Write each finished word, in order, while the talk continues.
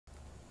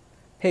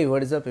Hey,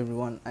 what is up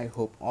everyone? I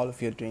hope all of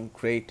you are doing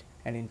great.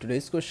 And in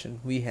today's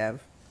question, we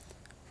have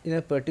in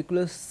a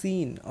particular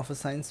scene of a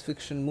science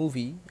fiction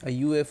movie,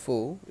 a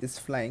UFO is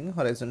flying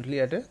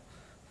horizontally at a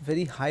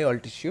very high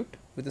altitude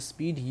with a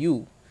speed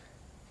u,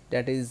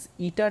 that is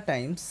eta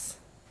times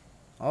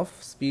of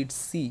speed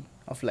c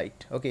of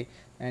light. Okay,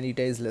 and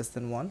eta is less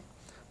than 1.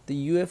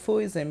 The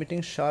UFO is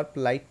emitting sharp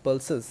light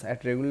pulses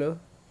at regular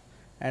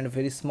and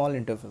very small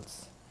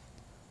intervals.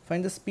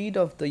 Find the speed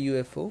of the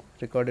UFO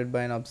recorded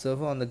by an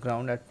observer on the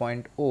ground at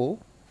point O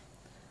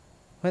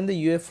when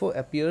the UFO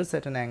appears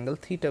at an angle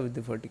theta with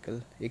the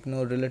vertical.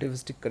 Ignore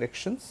relativistic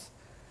corrections,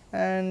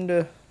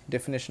 and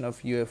definition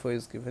of UFO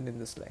is given in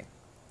this line,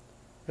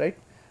 right?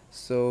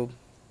 So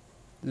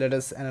let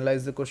us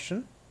analyze the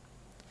question.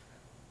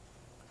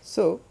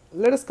 So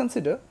let us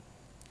consider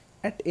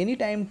at any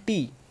time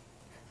t.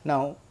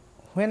 Now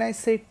when I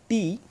say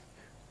t,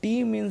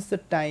 t means the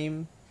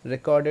time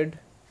recorded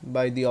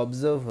by the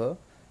observer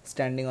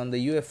standing on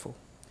the UFO,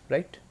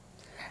 right?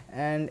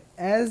 And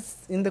as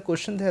in the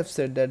question they have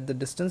said that the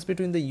distance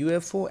between the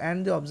UFO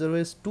and the observer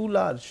is too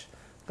large,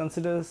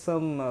 consider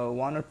some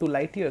 1 or 2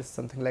 light years,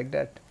 something like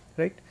that,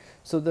 right?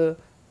 So the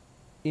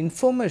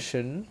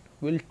information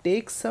will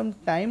take some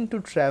time to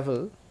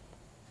travel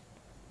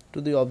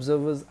to the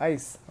observer's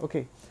eyes.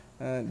 Okay,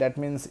 that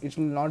means it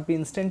will not be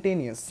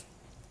instantaneous,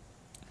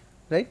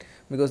 right?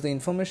 Because the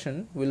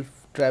information will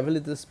travel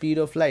at the speed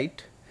of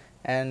light,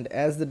 and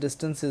as the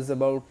distance is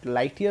about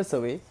light years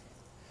away,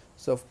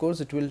 so of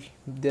course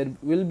there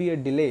will be a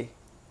delay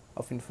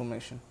of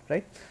information,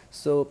 right?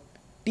 So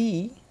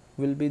t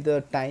will be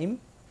the time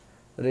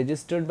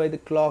registered by the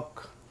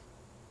clock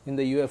in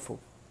the UFO,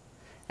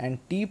 and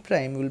t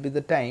prime will be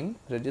the time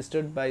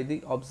registered by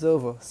the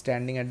observer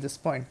standing at this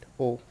point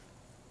O,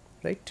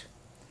 right?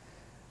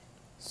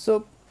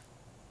 So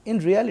in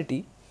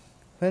reality,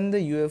 when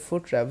the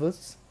UFO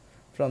travels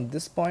from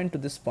this point to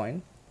this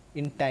point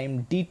in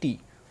time dt,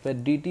 where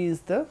dt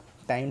is the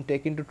time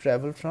taken to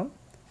travel from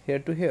here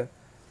to here,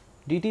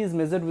 dt is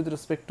measured with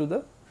respect to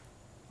the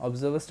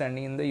observer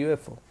standing in the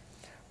UFO,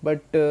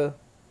 but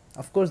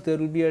of course there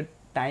will be a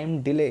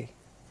time delay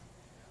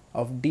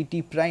of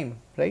dt prime,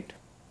 right,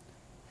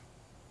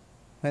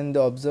 when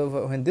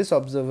this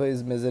observer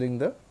is measuring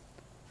the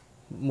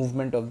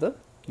movement of the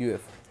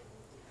UFO.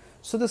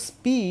 So the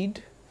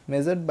speed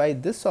measured by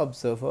this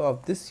observer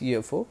of this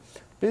UFO,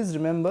 please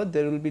remember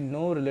there will be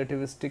no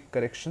relativistic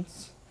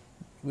corrections.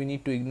 We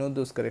need to ignore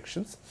those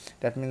corrections.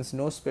 That means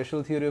no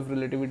special theory of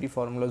relativity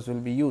formulas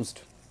will be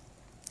used,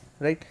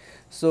 right?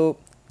 So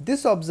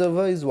this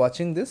observer is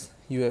watching this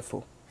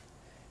UFO.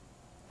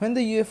 When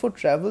the UFO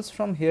travels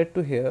from here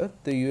to here,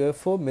 the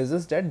UFO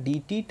measures that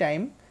dt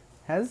time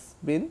has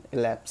been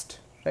elapsed,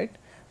 right?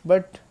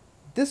 But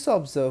this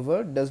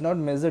observer does not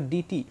measure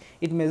dt,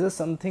 it measures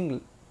something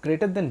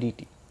greater than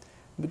dt,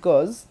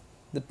 because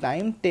the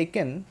time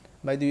taken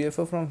by the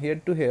UFO from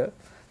here to here,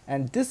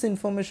 and this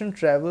information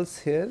travels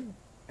here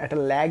at a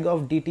lag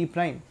of dt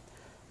prime.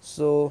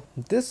 So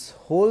this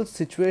whole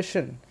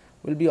situation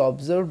will be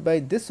observed by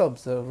this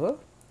observer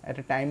at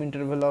a time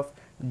interval of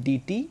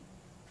dt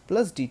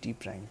plus dt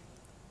prime,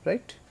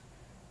 right?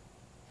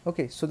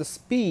 Okay, so the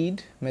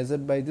speed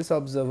measured by this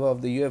observer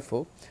of the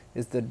UFO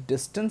is the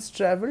distance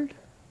traveled,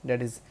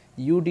 that is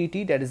u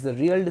dt, that is the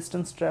real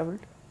distance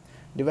traveled,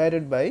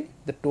 divided by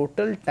the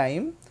total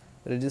time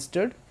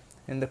registered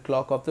in the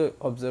clock of the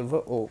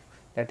observer O,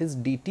 that is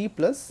dt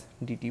plus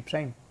dt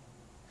prime.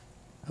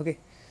 Okay,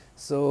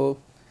 so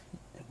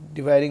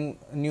dividing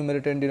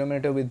numerator and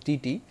denominator with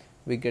dt,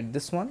 we get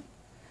this one.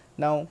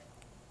 Now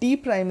t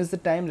prime is the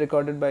time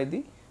recorded by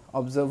the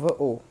observer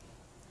O.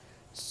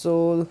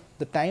 So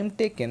the time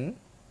taken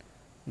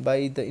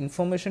by the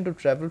information to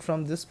travel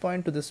from this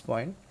point to this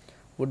point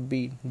would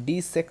be d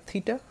sec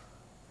theta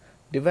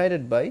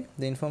divided by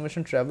the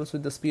information travels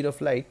with the speed of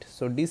light,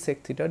 so d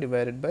sec theta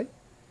divided by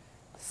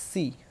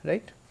c,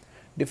 right?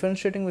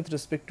 Differentiating with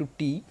respect to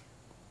t,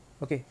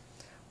 okay,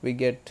 we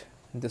get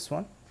this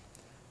one.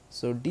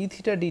 So d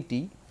theta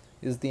dt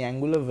is the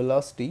angular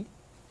velocity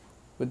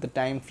with the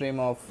time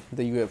frame of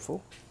the UFO,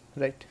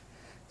 right?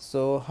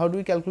 So how do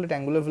we calculate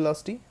angular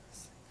velocity?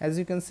 As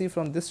you can see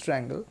from this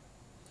triangle,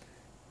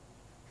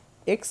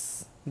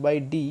 x by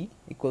d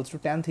equals to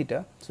tan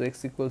theta, so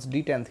x equals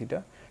d tan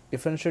theta.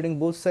 Differentiating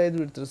both sides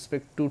with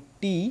respect to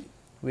t,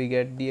 we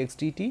get dx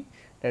dt,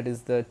 that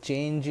is the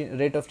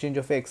rate of change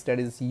of x, that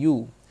is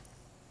u,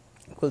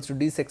 equals to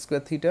d sec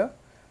square theta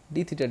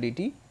d theta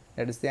dt,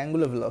 that is the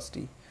angular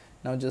velocity.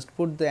 Now just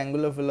put the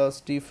angular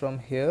velocity from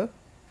here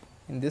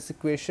in this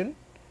equation,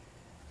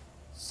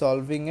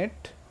 solving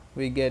it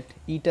we get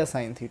eta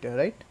sine theta,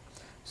 right?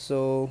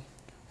 So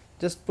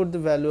just put the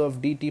value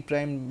of dt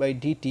prime by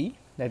dt,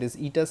 that is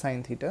eta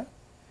sine theta,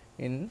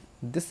 in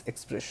this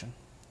expression,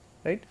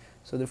 right?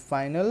 So the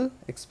final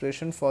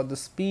expression for the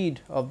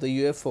speed of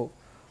the UFO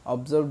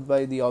observed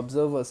by the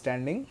observer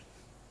standing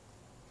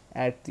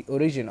at the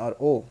origin or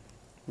O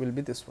will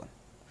be this one,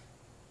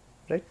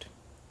 right?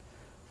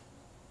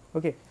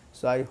 Okay,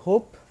 So I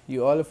hope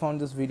you all have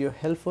found this video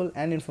helpful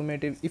and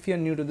informative. If you are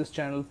new to this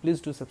channel, please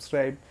do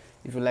subscribe.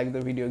 If you like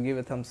the video, give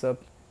a thumbs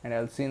up, and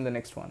I'll see you in the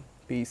next one.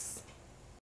 Peace.